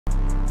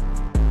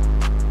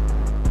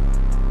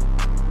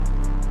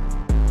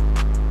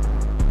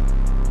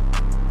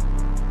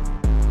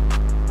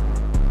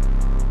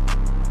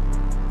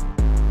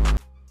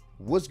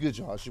What's good,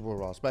 y'all? It's your boy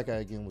Ross back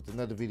at again with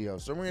another video.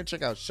 So we're gonna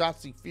check out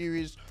Shotzi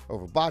furious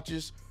over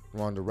Botches.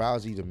 Ronda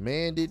Rousey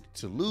demanded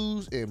to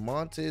lose, and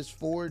Montez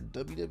Ford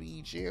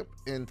WWE champ,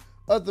 and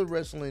other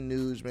wrestling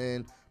news,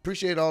 man.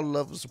 Appreciate all the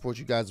love and support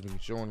you guys have been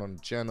showing on the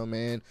channel,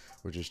 man.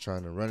 We're just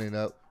trying to run it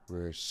up.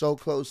 We're so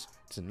close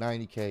to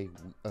 90K.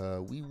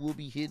 We will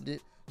be hitting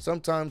it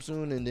sometime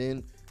soon, and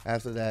then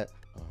after that,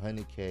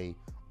 100K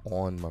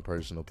on my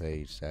personal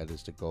page. That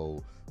is the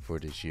goal for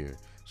this year.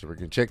 So we're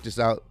gonna check this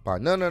out by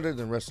none other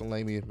than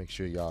WrestleMania. Make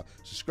sure y'all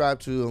subscribe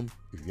to them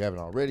if you haven't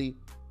already.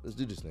 Let's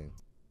do this thing.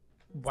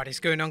 What is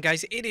going on,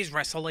 guys? It is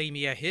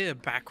WrestleMania here,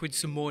 back with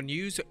some more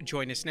news.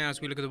 Join us now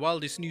as we look at the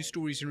wildest news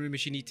stories and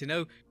rumors you need to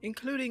know,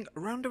 including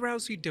Ronda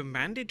Rousey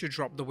demanded to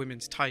drop the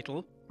women's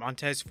title,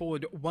 Montez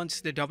Ford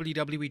wants the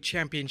WWE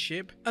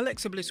Championship,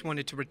 Alexa Bliss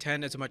wanted to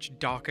return as a much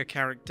darker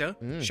character,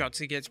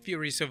 Shotzi gets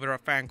furious over a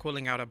fan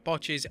calling out her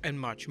Botches, and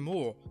much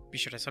more. Be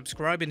sure to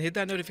subscribe and hit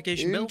that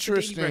notification bell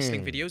for daily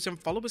wrestling videos,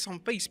 and follow us on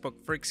Facebook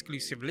for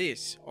exclusive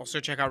lists. Also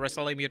check out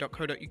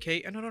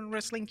WrestleMania.co.uk and our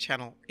wrestling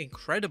channel,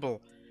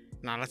 Incredible.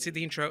 Now let's hit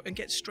the intro and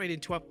get straight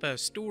into our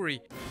first story.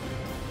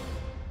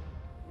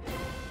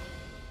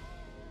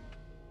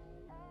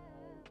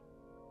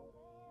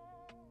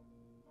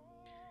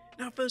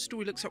 Our first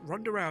story looks at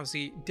Ronda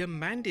Rousey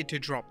demanded to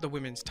drop the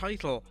women's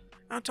title.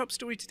 Our top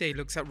story today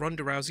looks at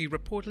Ronda Rousey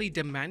reportedly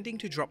demanding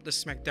to drop the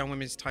SmackDown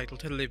women's title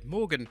to Liv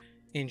Morgan.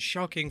 In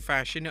shocking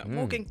fashion,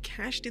 Morgan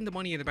cashed in the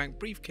Money in the Bank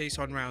briefcase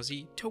on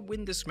Rousey to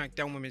win the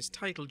SmackDown women's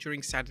title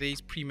during Saturday's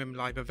premium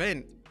live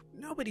event.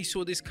 Nobody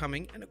saw this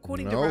coming, and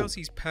according to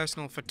Rousey's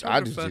personal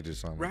photographer,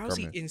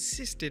 Rousey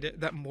insisted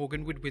that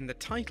Morgan would win the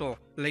title.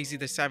 Lazy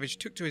the Savage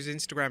took to his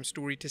Instagram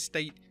story to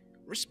state,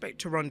 "Respect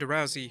to Ronda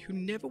Rousey, who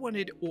never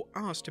wanted or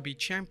asked to be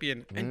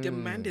champion, and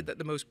demanded that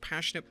the most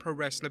passionate pro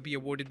wrestler be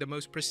awarded the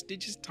most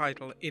prestigious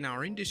title in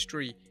our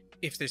industry.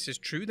 If this is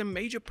true, then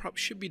major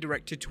props should be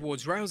directed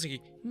towards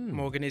Rousey.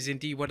 Morgan is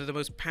indeed one of the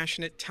most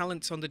passionate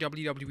talents on the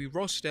WWE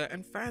roster,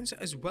 and fans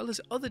as well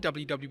as other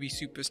WWE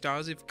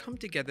superstars have come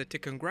together to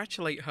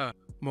congratulate her.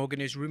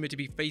 Morgan is rumored to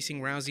be facing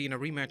Rousey in a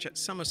rematch at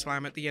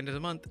SummerSlam at the end of the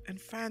month,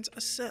 and fans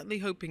are certainly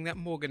hoping that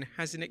Morgan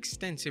has an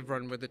extensive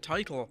run with the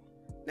title."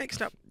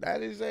 Next up.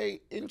 That is a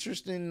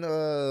interesting,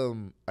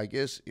 I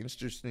guess,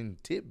 interesting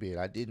tidbit.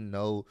 I didn't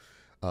know,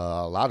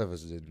 a lot of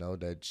us didn't know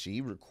that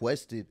she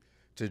requested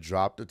to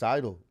drop the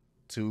title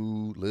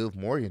to Liv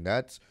Morgan.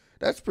 That's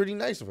pretty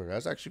nice of her.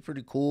 That's actually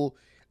pretty cool.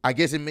 I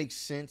guess it makes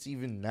sense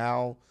even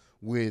now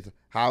with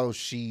how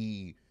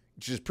she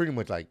just pretty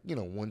much, like, you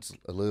know, once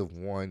Liv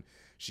won,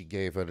 she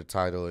gave her the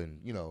title and,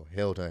 you know,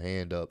 held her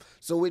hand up.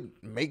 So it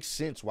makes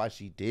sense why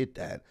she did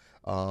that.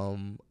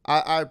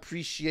 I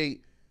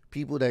appreciate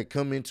people that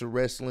come into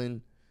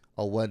wrestling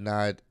or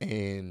whatnot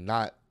and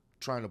not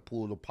trying to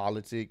pull the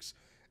politics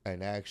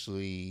and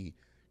actually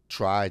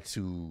try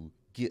to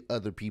get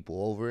other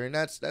people over, and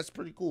that's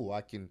pretty cool.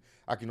 I can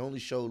only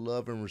show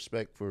love and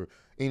respect for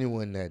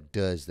anyone that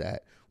does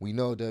that. We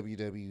know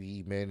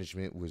WWE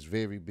management was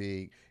very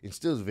big and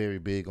still is very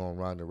big on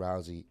Ronda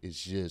Rousey.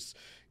 It's just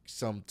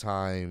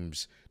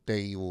sometimes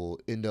they will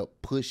end up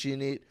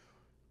pushing it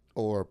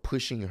or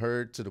pushing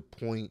her to the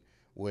point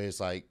where it's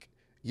like,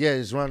 yeah,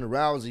 it's Ronda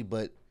Rousey,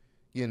 but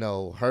you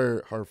know,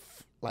 her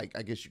like,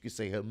 I guess you could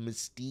say her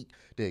mystique,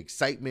 the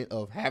excitement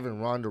of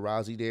having Ronda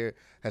Rousey there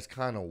has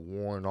kind of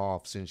worn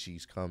off since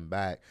she's come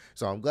back.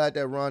 So I'm glad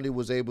that Ronda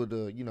was able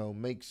to, you know,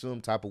 make some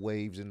type of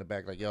waves in the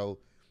back, like, yo,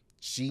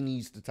 she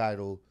needs the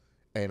title.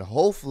 And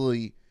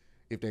hopefully,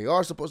 if they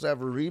are supposed to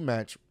have a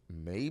rematch,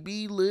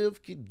 maybe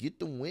Liv could get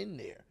the win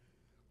there.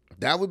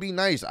 That would be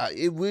nice.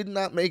 It would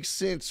not make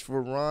sense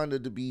for Ronda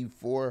to be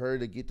for her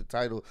to get the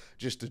title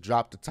just to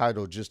drop the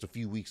title just a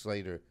few weeks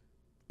later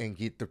and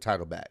get the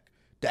title back.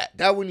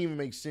 That wouldn't even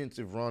make sense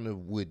if Ronda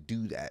would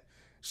do that.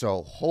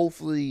 So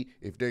hopefully,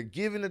 if they're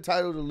giving the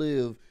title to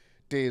Liv,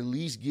 they at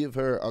least give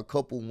her a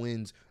couple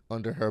wins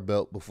under her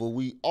belt before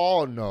we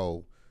all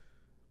know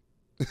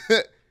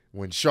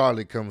when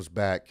Charlotte comes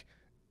back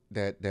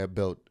that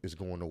belt is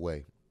going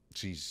away.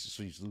 She's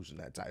losing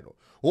that title.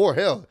 Or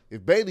hell,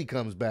 if Bayley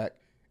comes back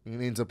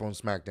and ends up on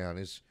SmackDown,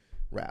 it's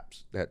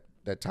wraps.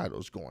 That title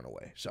is going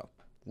away. So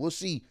we'll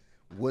see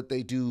what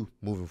they do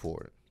moving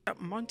forward.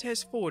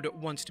 Montez Ford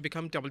wants to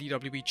become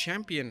WWE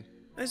champion.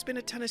 There's been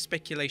a ton of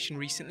speculation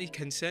recently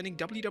concerning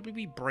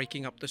WWE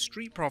breaking up the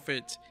Street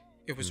Profits.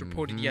 It was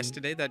reported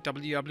yesterday that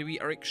WWE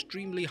are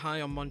extremely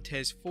high on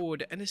Montez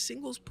Ford, and a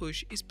singles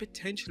push is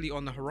potentially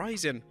on the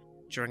horizon.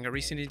 During a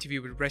recent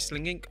interview with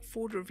Wrestling Inc.,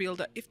 Ford revealed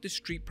that if the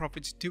Street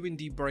Profits do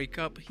indeed break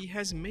up, he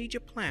has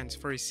major plans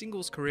for his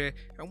singles career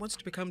and wants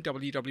to become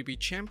WWE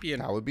champion.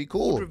 That would be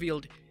cool. Ford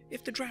revealed,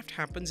 if the draft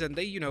happens and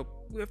they,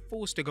 we're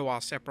forced to go our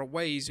separate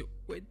ways,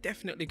 we're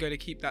definitely going to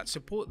keep that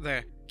support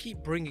there. Keep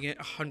bringing it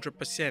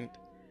 100%.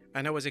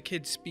 I know as a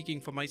kid,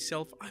 speaking for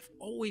myself, I've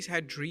always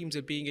had dreams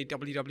of being a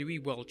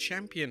WWE World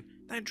Champion.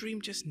 That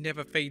dream just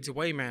never fades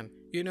away, man.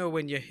 You know,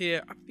 when you're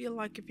here, I feel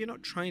like if you're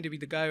not trying to be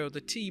the guy or the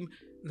team,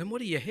 then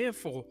what are you here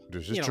for?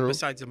 This is true.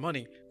 Besides the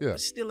money. Yeah.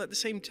 But still, at the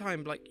same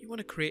time, like, you want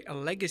to create a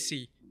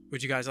legacy.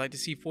 Would you guys like to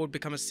see Ford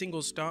become a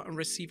single star and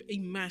receive a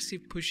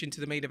massive push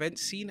into the main event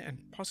scene and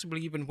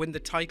possibly even win the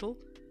title?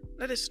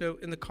 Let us know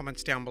in the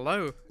comments down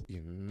below.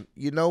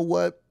 You know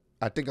what?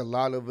 I think a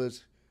lot of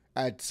us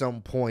at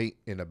some point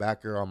in the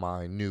back of our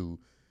mind knew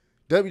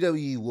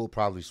WWE will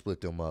probably split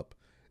them up.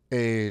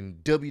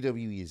 And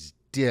WWE is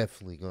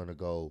definitely going to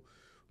go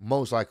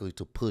most likely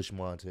to push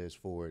Montez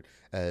forward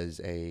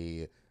as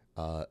a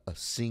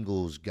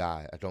singles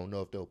guy. I don't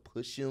know if they'll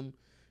push him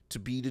to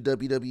be the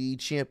WWE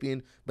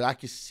champion, but I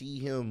can see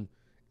him,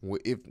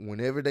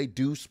 whenever they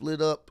do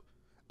split up,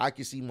 I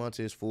can see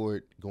Montez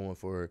Ford going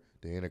for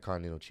the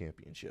Intercontinental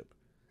Championship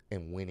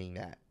and winning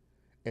that.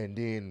 And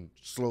then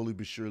slowly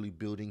but surely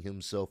building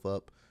himself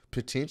up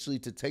potentially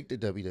to take the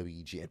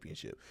WWE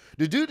Championship.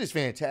 The dude is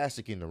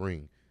fantastic in the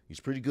ring. He's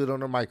pretty good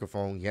on the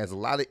microphone. He has a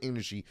lot of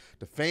energy.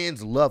 The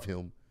fans love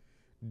him.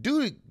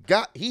 Dude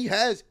he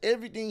has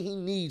everything he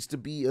needs to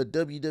be a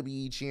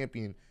WWE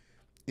champion.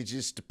 It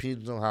just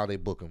depends on how they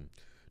book him.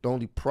 The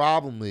only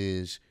problem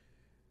is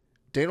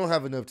they don't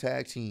have enough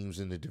tag teams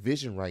in the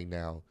division right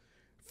now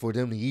for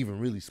them to even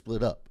really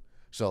split up.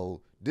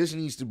 So this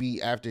needs to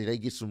be after they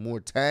get some more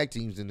tag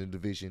teams in the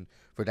division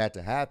for that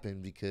to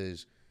happen,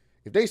 because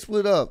if they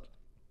split up,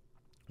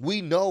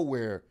 we know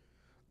where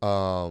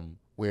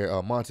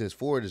Montez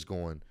Ford is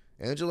going.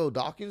 Angelo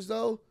Dawkins,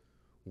 though,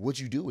 what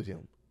you do with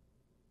him?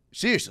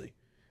 Seriously.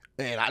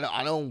 And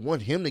I don't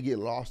want him to get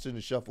lost in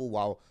the shuffle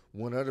while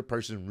one other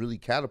person really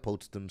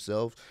catapults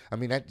themselves. I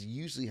mean, that's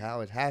usually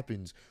how it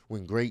happens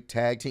when great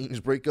tag teams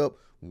break up.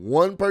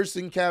 One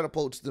person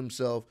catapults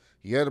themselves,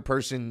 the other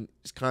person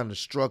is kind of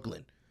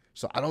struggling.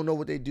 So I don't know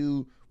what they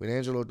do with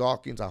Angelo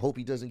Dawkins. I hope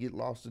he doesn't get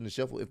lost in the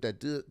shuffle if that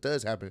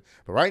does happen.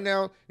 But right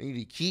now, they need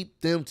to keep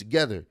them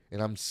together.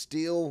 And I'm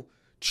still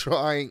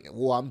trying.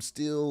 Well, I'm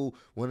still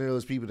one of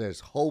those people that's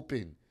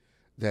hoping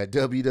that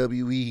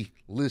WWE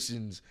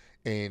listens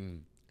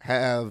and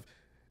have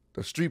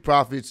the Street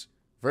Profits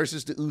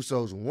versus the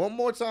Usos one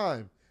more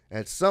time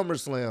at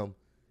SummerSlam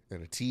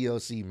in a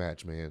TLC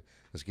match, man.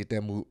 Let's get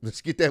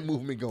that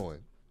movement going.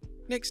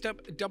 Next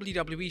up,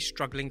 WWE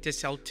struggling to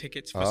sell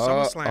tickets for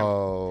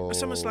SummerSlam.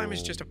 SummerSlam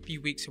is just a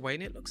few weeks away,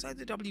 and it looks like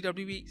the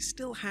WWE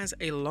still has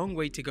a long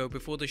way to go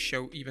before the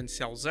show even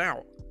sells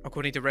out.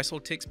 According to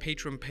WrestleTix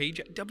Patreon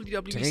page,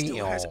 WWE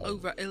still has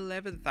over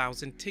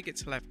 11,000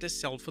 tickets left to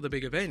sell for the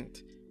big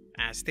event.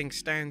 As things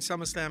stand,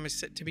 SummerSlam is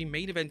set to be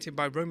main evented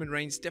by Roman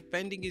Reigns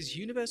defending his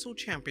Universal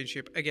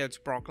Championship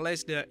against Brock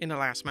Lesnar in a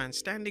last man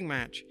standing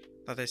match.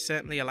 Now, there's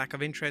certainly a lack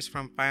of interest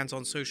from fans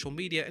on social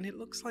media, and it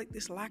looks like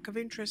this lack of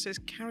interest has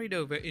carried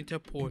over into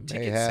poor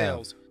ticket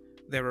sales.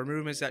 There are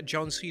rumors that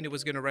John Cena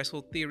was going to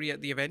wrestle Theory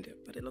at the event,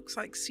 but it looks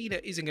like Cena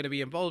isn't going to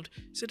be involved,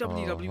 so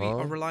WWE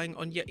are relying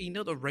on yet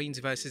another Reigns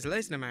versus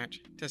Lesnar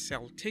match to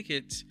sell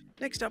tickets.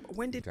 Next up,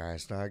 when did...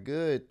 That's not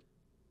good.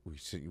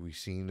 We've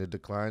seen the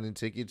decline in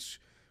tickets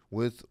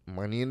with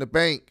Money in the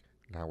Bank.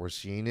 Now we're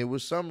seeing it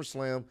with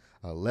SummerSlam.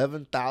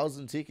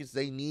 11,000 tickets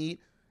they need,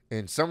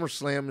 and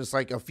SummerSlam is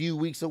like a few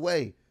weeks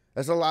away.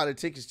 That's a lot of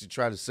tickets to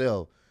try to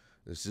sell.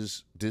 This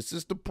is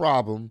the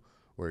problem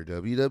where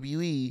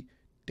WWE,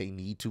 they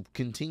need to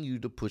continue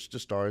to push the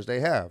stars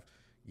they have.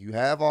 You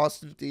have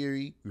Austin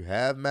Theory, you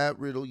have Matt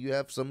Riddle, you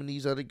have some of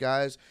these other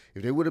guys.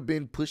 If they would have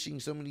been pushing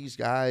some of these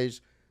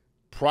guys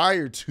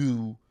prior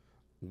to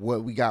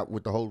what we got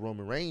with the whole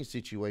Roman Reigns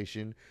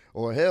situation,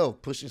 or hell,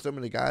 pushing some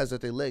of the guys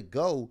that they let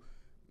go,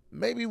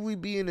 maybe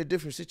we'd be in a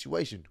different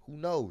situation. Who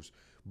knows?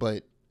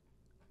 But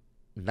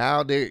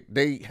now they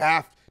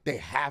have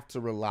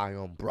to rely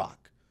on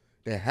Brock.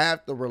 They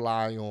have to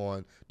rely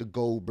on the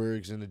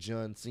Goldbergs and the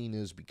John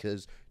Cenas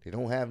because they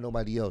don't have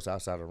nobody else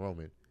outside of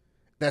Roman.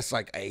 That's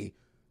like a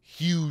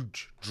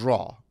huge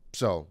draw.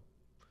 So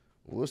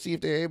we'll see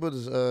if they're able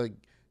to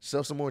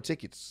sell some more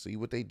tickets, see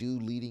what they do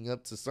leading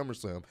up to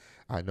SummerSlam.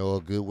 I know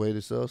a good way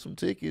to sell some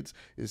tickets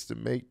is to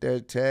make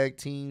that tag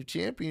team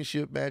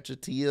championship match a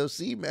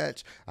TLC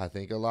match. I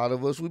think a lot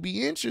of us would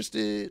be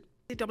interested.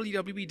 The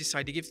WWE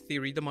decided to give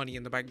Theory the Money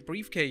in the Bank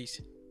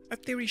briefcase. A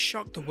Theory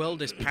shocked the world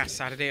this past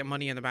Saturday at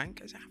Money in the Bank,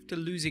 as after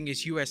losing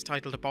his US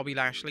title to Bobby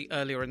Lashley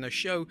earlier in the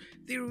show,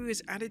 Theory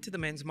was added to the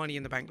men's Money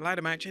in the Bank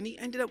ladder match and he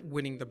ended up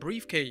winning the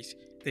briefcase.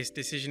 This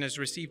decision has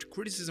received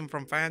criticism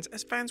from fans,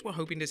 as fans were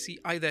hoping to see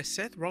either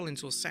Seth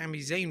Rollins or Sami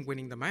Zayn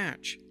winning the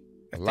match.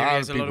 Theory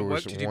has a lot of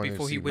work to do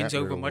before he wins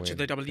over much of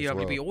the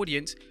WWE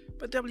audience,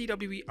 but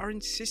WWE are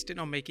insistent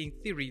on making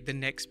Theory the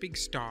next big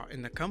star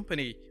in the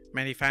company.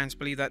 Many fans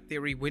believe that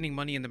Theory winning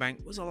Money in the Bank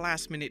was a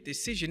last-minute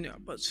decision,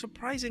 but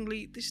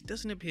surprisingly, this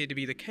doesn't appear to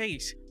be the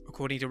case.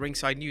 According to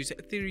Ringside News,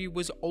 Theory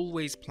was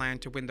always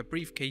planned to win the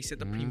briefcase at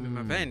the premium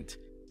event.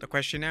 The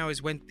question now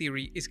is when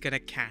Theory is going to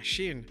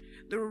cash in.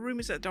 There are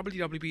rumors that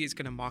WWE is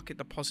going to market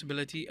the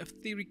possibility of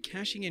Theory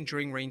cashing in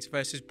during Reigns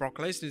versus Brock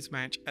Lesnar's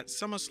match at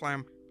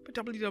SummerSlam, but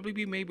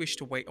WWE may wish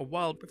to wait a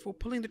while before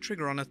pulling the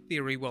trigger on a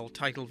Theory world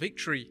title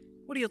victory.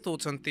 What are your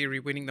thoughts on Theory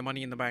winning the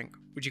Money in the Bank?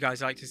 Would you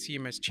guys like to see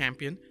him as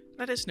champion?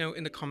 Let us know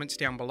in the comments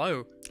down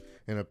below.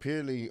 And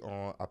apparently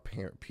on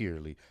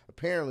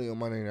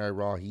Monday Night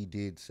Raw, he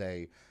did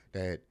say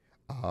that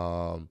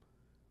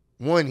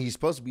one, he's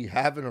supposed to be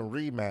having a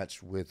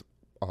rematch with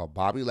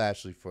Bobby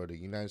Lashley for the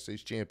United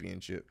States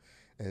Championship,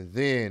 and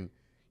then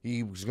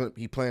he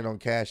planned on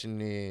cashing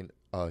in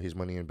his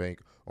Money in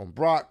Bank on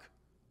Brock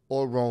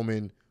or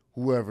Roman,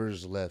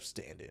 whoever's left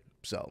standing.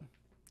 So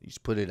he's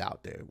put it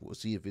out there. We'll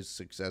see if it's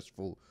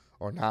successful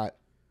or not.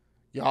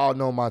 Y'all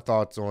know my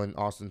thoughts on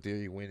Austin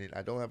Theory winning.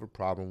 I don't have a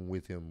problem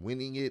with him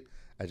winning it.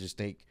 I just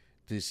think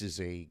this is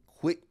a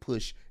quick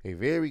push, a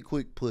very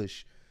quick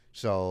push.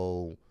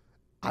 So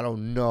I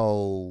don't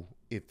know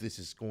if this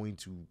is going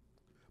to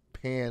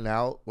pan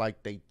out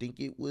like they think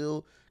it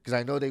will, because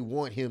I know they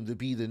want him to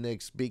be the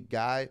next big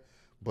guy,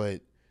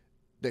 but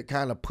they're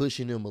kind of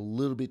pushing him a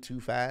little bit too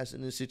fast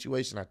in this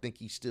situation. I think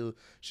he still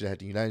should have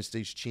the United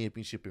States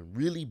Championship and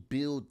really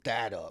build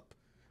that up,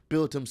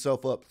 build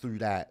himself up through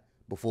that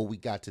before we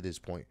got to this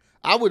point.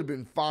 I would have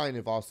been fine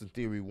if Austin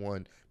Theory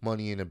won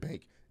Money in the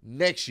Bank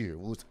next year. It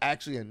was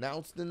actually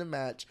announced in the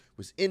match,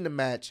 was in the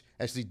match,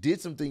 actually did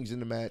some things in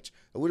the match.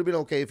 It would have been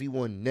okay if he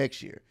won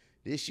next year.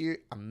 This year,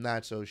 I'm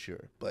not so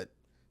sure. But,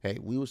 hey,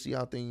 we will see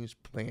how things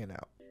plan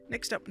out.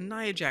 Next up,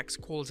 Nia Jax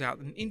calls out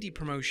an indie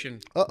promotion.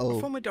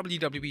 Former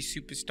WWE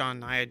superstar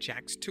Nia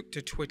Jax took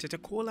to Twitter to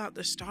call out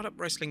the startup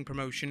wrestling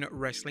promotion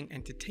Wrestling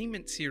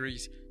Entertainment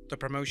Series. The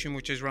promotion,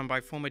 which is run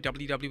by former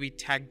WWE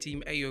Tag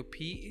Team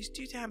AOP, is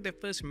due to have their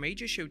first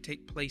major show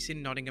take place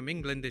in Nottingham,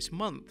 England this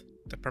month.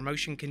 The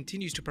promotion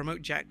continues to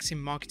promote Jax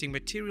in marketing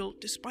material,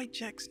 despite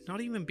Jax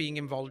not even being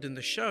involved in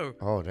the show.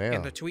 Oh, damn.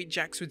 In the tweet,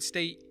 Jax would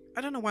state,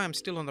 "I don't know why I'm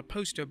still on the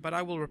poster, but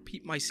I will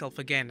repeat myself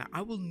again.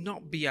 I will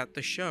not be at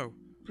the show.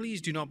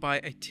 Please do not buy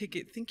a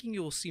ticket thinking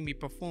you will see me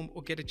perform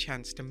or get a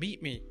chance to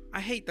meet me.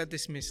 I hate that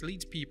this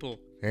misleads people."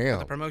 Damn. But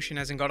the promotion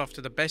hasn't got off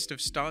to the best of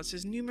starts,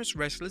 as numerous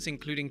wrestlers,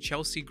 including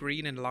Chelsea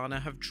Green and Lana,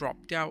 have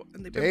dropped out,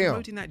 and they've been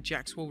promoting that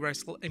Jax will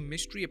wrestle a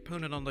mystery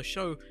opponent on the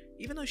show,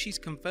 even though she's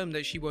confirmed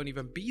that she won't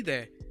even be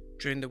there.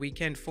 During the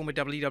weekend, former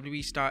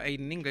WWE star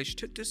Aiden English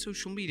took to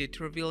social media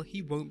to reveal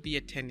he won't be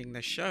attending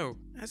the show,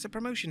 as the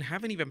promotion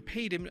haven't even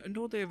paid him,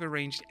 nor they have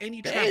arranged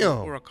any travel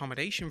or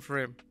accommodation for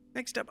him.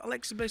 Next up,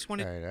 Alexa Bliss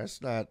wanted... Hey,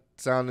 that's not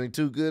sounding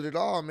too good at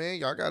all, man.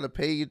 Y'all gotta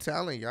pay your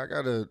talent. Y'all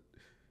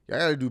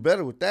gotta do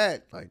better with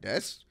that. Like,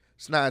 it's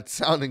not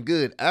sounding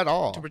good at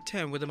all. ...to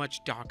return with a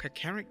much darker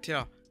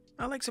character.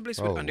 Alexa Bliss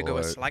would undergo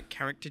a slight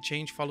character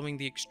change following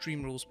the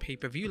Extreme Rules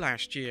pay-per-view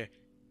last year.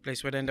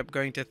 Bliss would end up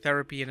going to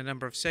therapy in a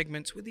number of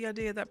segments, with the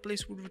idea that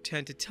Bliss would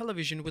return to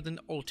television with an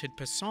altered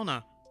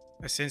persona.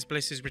 Since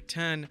Bliss's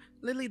return,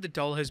 Lily the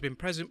Doll has been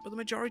present, but the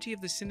majority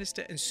of the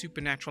sinister and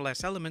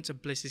supernatural-esque elements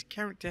of Bliss's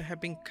character have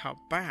been cut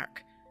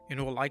back. In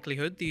all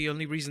likelihood, the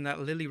only reason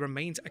that Lily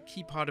remains a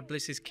key part of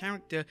Bliss's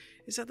character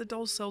is that the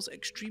doll sells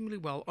extremely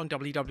well on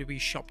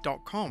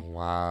WWEshop.com.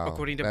 Wow.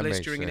 According to Bliss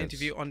during an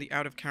interview on the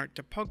Out of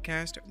Character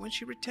podcast, when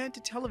she returned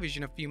to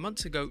television a few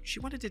months ago, she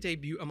wanted to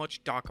debut a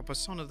much darker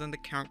persona than the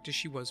character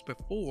she was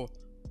before.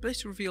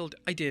 Bliss revealed,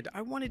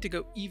 I wanted to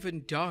go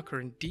even darker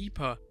and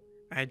deeper.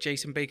 I had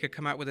Jason Baker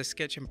come out with a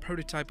sketch and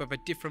prototype of a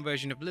different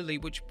version of Lily,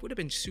 which would have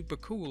been super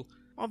cool.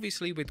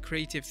 Obviously, with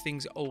creative,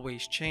 things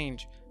always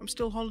change. I'm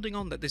still holding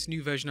on that this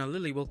new version of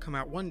Lily will come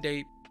out one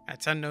day.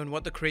 It's unknown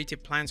what the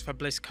creative plans for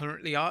Bliss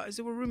currently are, as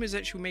there were rumors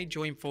that she may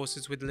join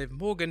forces with Liv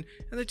Morgan,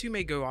 and the two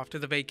may go after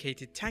the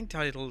vacated tag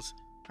titles.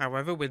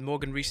 However, with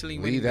Morgan recently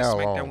winning the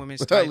SmackDown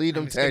Women's title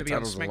and it's going to be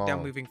on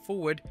SmackDown moving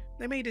forward,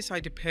 they may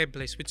decide to pair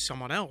Bliss with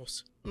someone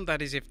else.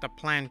 That is if the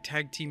planned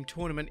tag team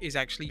tournament is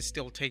actually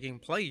still taking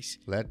place.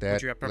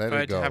 Would you have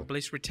preferred to have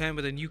Bliss return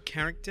with a new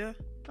character?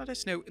 Let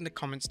us know in the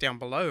comments down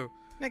below.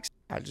 Next,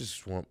 I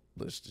just want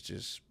Bliss to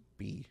just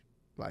be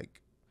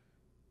like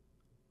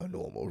a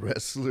normal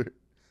wrestler.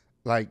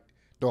 Like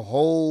the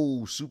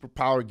whole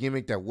superpower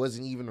gimmick that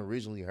wasn't even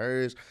originally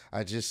hers,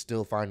 I just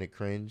still find it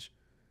cringe.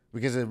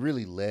 Because it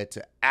really led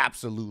to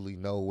absolutely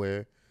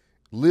nowhere.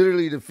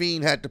 Literally, the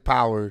Fiend had the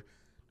power,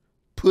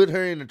 put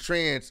her in a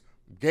trance,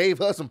 gave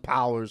her some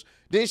powers.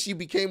 Then she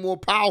became more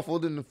powerful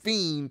than the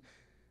Fiend.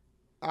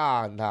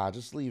 Nah,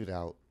 just leave it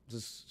out.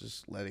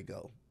 Just let it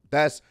go.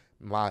 That's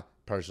my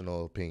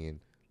personal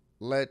opinion.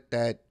 Let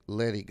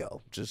it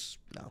go. Just,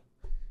 no.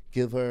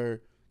 Give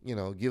her,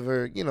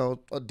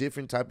 a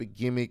different type of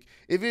gimmick.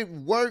 If it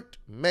worked,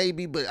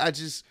 maybe, but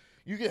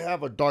you can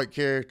have a dark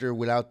character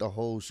without the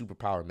whole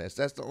superpower mess.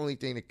 That's the only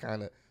thing that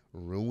kind of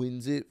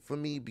ruins it for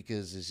me,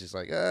 because it's just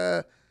like,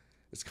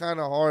 it's kind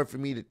of hard for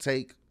me to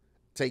take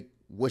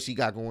what she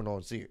got going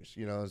on serious.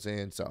 You know what I'm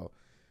saying? So,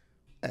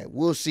 hey,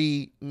 we'll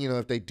see,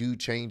 if they do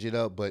change it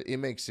up, but it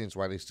makes sense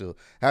why they still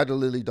have the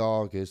Lily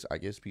doll, because I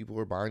guess people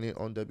are buying it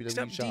on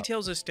WWE Shop.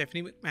 Details of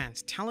Stephanie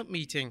McMahon's talent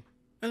meeting.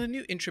 And the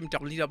new interim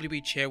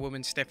WWE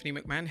chairwoman Stephanie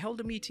McMahon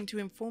held a meeting to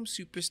inform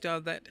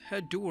Superstar that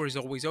her door is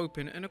always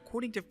open, and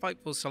according to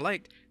Fightful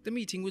Select, the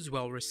meeting was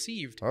well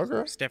received.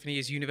 Okay. Stephanie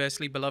is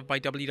universally beloved by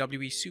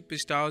WWE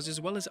superstars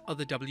as well as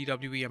other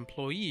WWE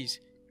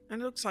employees,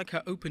 and it looks like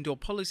her open door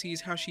policy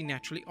is how she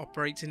naturally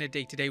operates in a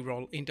day-to-day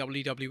role in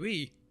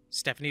WWE.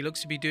 Stephanie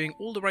looks to be doing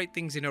all the right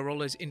things in her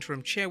role as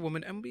interim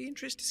chairwoman, and we'll be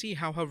interested to see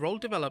how her role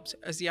develops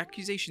as the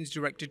accusations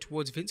directed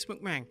towards Vince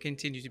McMahon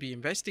continue to be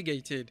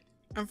investigated.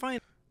 And finally,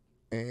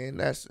 And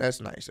that's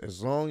nice.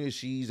 As long as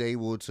she's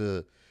able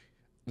to,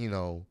 you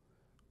know,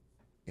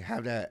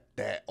 have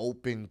that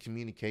open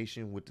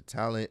communication with the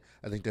talent,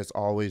 I think that's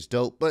always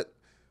dope. But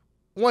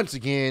once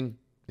again,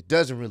 it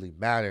doesn't really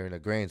matter in a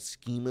grand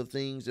scheme of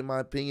things, in my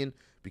opinion,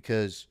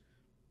 because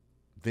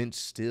Vince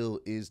still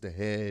is the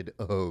head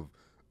of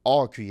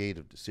all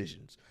creative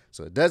decisions.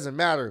 So it doesn't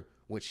matter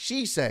what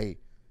she say.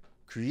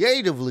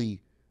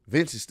 Creatively,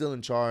 Vince is still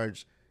in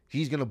charge.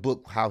 He's going to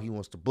book how he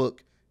wants to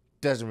book.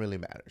 Doesn't really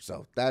matter.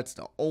 So that's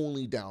the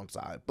only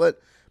downside. But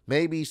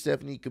maybe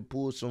Stephanie could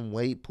pull some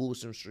weight, pull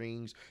some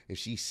strings if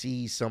she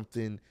sees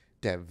something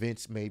that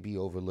Vince may be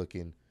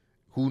overlooking.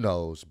 Who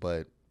knows?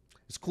 But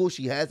it's cool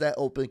she has that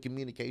open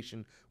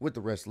communication with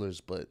the wrestlers.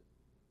 But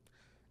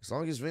as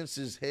long as Vince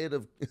is head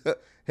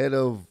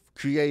of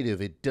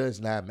creative, it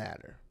does not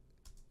matter.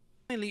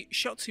 Finally,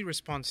 Shotzi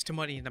responds to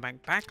Money in the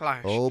Bank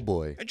Backlash. Oh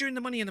boy. During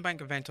the Money in the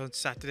Bank event on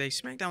Saturday,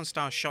 SmackDown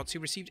star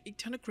Shotzi received a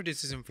ton of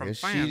criticism from Yes,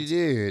 fans. she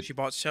did. She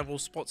bought several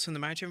spots in the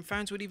match, and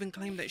fans would even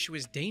claim that she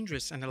was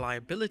dangerous and a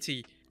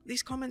liability.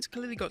 These comments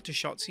clearly got to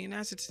Shotzi, and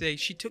as of today,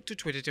 she took to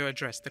Twitter to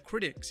address the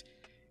critics.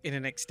 In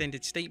an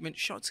extended statement,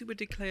 Shotzi would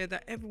declare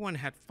that everyone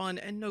had fun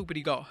and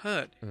nobody got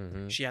hurt.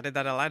 She added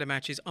that a ladder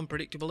match is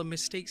unpredictable and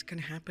mistakes can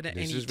happen at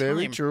any time. This is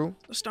very true.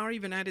 The star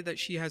even added that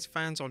she has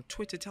fans on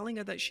Twitter telling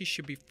her that she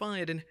should be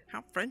fired and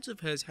how friends of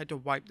hers had to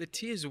wipe the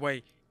tears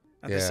away.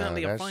 Now, there's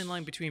certainly a fine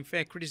line between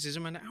fair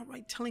criticism and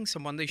outright telling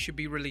someone they should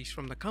be released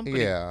from the company.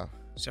 Yeah.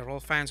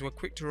 Several fans were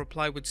quick to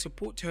reply with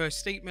support to her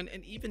statement,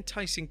 and even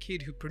Tyson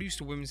Kidd, who produced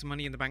the Women's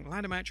Money in the Bank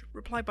ladder match,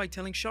 replied by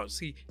telling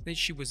Shotzi that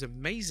she was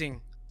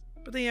amazing.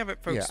 But there you have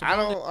it, folks. Yeah,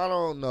 I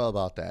don't know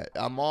about that.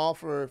 I'm all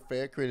for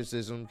fair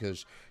criticism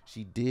because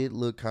she did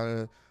look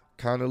kind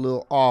of a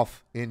little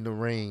off in the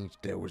range.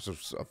 There was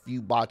a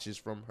few botches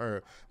from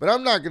her, but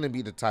I'm not gonna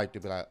be the type to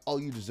be like, oh,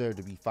 you deserve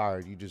to be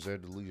fired, you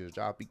deserve to lose your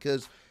job,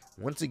 because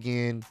once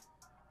again,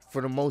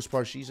 for the most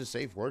part, she's a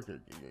safe worker.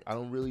 I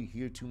don't really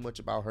hear too much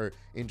about her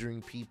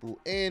injuring people.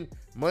 And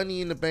Money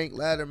in the Bank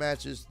ladder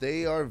matches,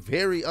 they are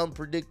very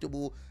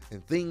unpredictable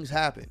and things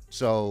happen.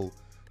 So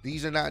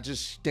these are not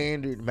just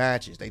standard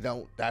matches.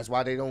 That's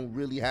why they don't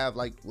really have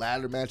like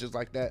ladder matches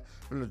like that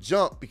from the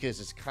jump, because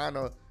it's kind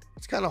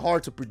of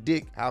hard to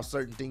predict how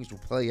certain things will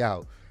play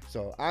out.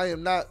 So I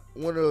am not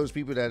one of those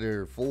people that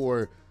are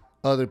for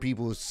other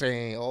people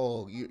saying,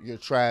 oh, you're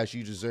trash,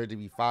 you deserve to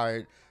be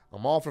fired.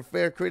 I'm all for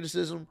fair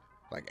criticism.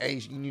 Like,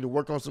 hey, you need to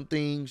work on some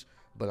things,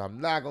 but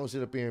I'm not going to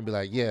sit up here and be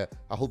like, yeah,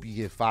 I hope you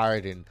get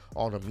fired, and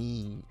all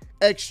the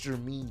extra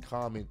mean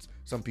comments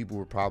some people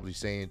were probably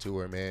saying to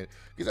her, man.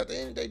 Because at the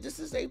end of the day, this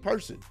is a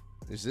person.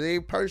 This is a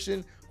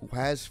person who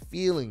has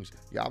feelings.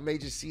 Y'all may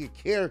just see a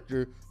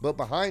character, but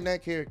behind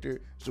that character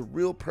is a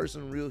real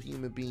person, real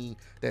human being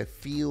that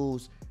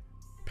feels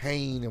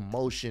pain,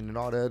 emotion, and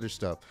all the other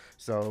stuff.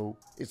 So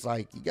it's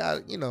like, you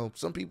got,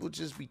 some people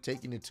just be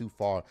taking it too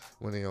far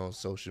when they're on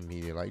social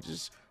media. Like,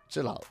 just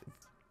chill out.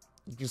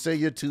 You can say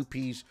your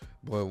two-piece,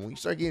 but when you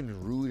start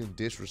getting rude and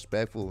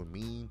disrespectful and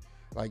mean,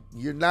 like,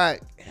 you're not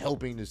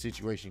helping the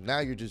situation. Now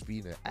you're just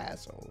being an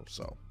asshole.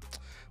 So,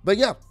 but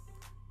yeah,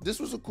 this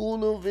was a cool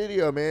little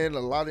video, man. A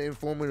lot of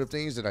informative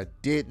things that I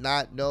did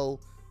not know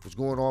was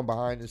going on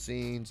behind the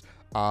scenes.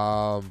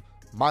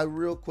 My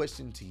real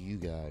question to you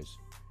guys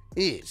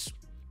is,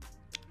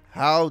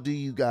 how do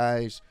you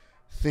guys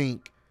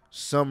think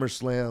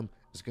SummerSlam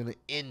is going to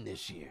end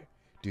this year?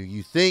 Do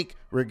you think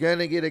we're going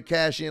to get a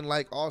cash-in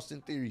like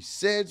Austin Theory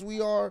says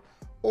we are?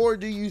 Or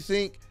do you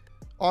think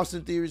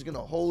Austin Theory is going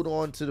to hold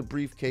on to the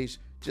briefcase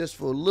just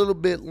for a little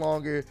bit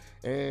longer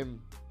and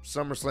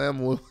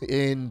SummerSlam will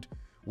end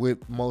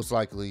with most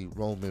likely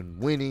Roman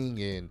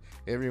winning and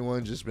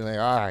everyone just be like,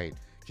 all right,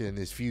 can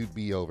this feud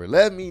be over?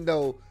 Let me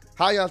know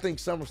how y'all think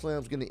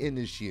SummerSlam is going to end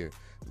this year,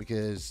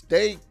 because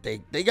they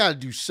got to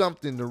do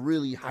something to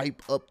really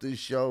hype up this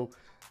show.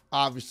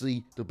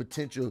 Obviously, the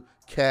potential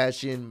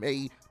cash-in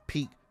may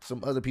pique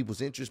some other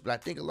people's interest, but I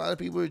think a lot of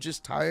people are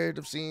just tired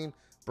of seeing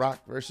Brock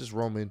versus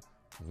Roman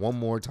one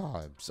more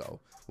time. So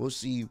we'll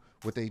see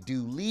what they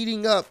do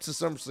leading up to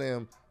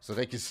SummerSlam so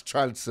they can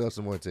try to sell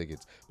some more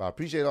tickets. But I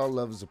appreciate all the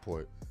love and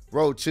support.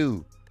 Road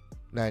to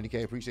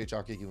 90K. Appreciate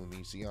y'all kicking with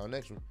me. See y'all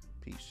next one.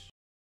 Peace.